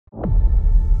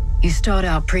You start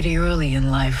out pretty early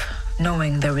in life,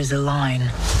 knowing there is a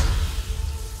line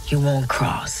you won't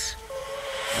cross.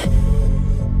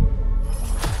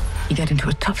 You get into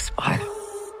a tough spot.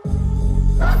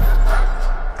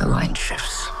 The line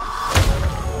shifts.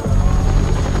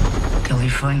 Till you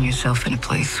find yourself in a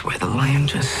place where the line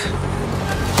just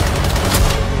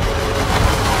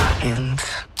ends.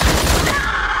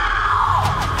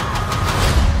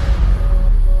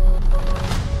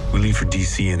 We leave for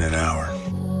DC in an hour.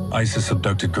 ISIS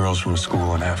abducted girls from a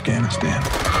school in Afghanistan.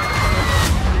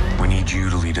 We need you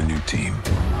to lead a new team.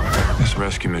 This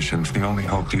rescue mission's the only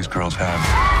hope these girls have.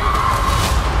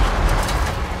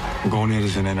 We're going in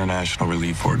as an international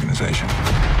relief organization.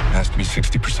 It has to be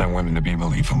 60% women to be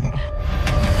believable.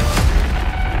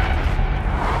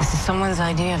 This is someone's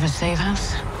idea of a safe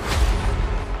house?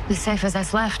 The safest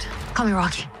that's left. Call me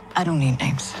Rocky. I don't need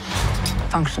names.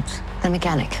 Functions. The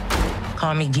mechanic.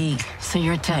 Call me Geek. So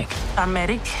you're tech. I'm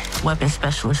medic, weapons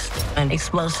specialist, and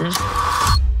explosives.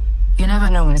 You never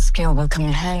know when a skill will come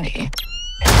in handy.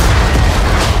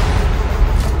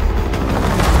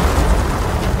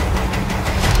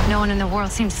 No one in the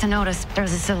world seems to notice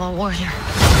there's a civil war here.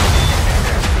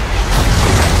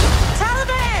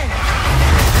 Taliban!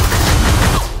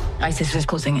 ISIS is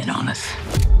closing in on us.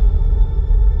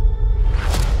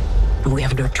 But we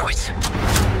have no choice.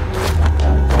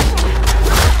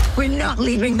 We're not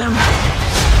leaving them.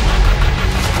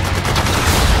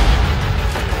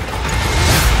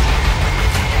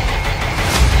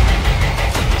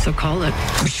 So call it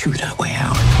or shoot our way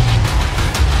out.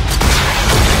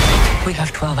 We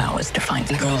have 12 hours to find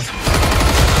the girls.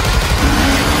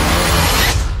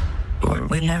 Or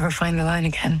we never find the line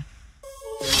again.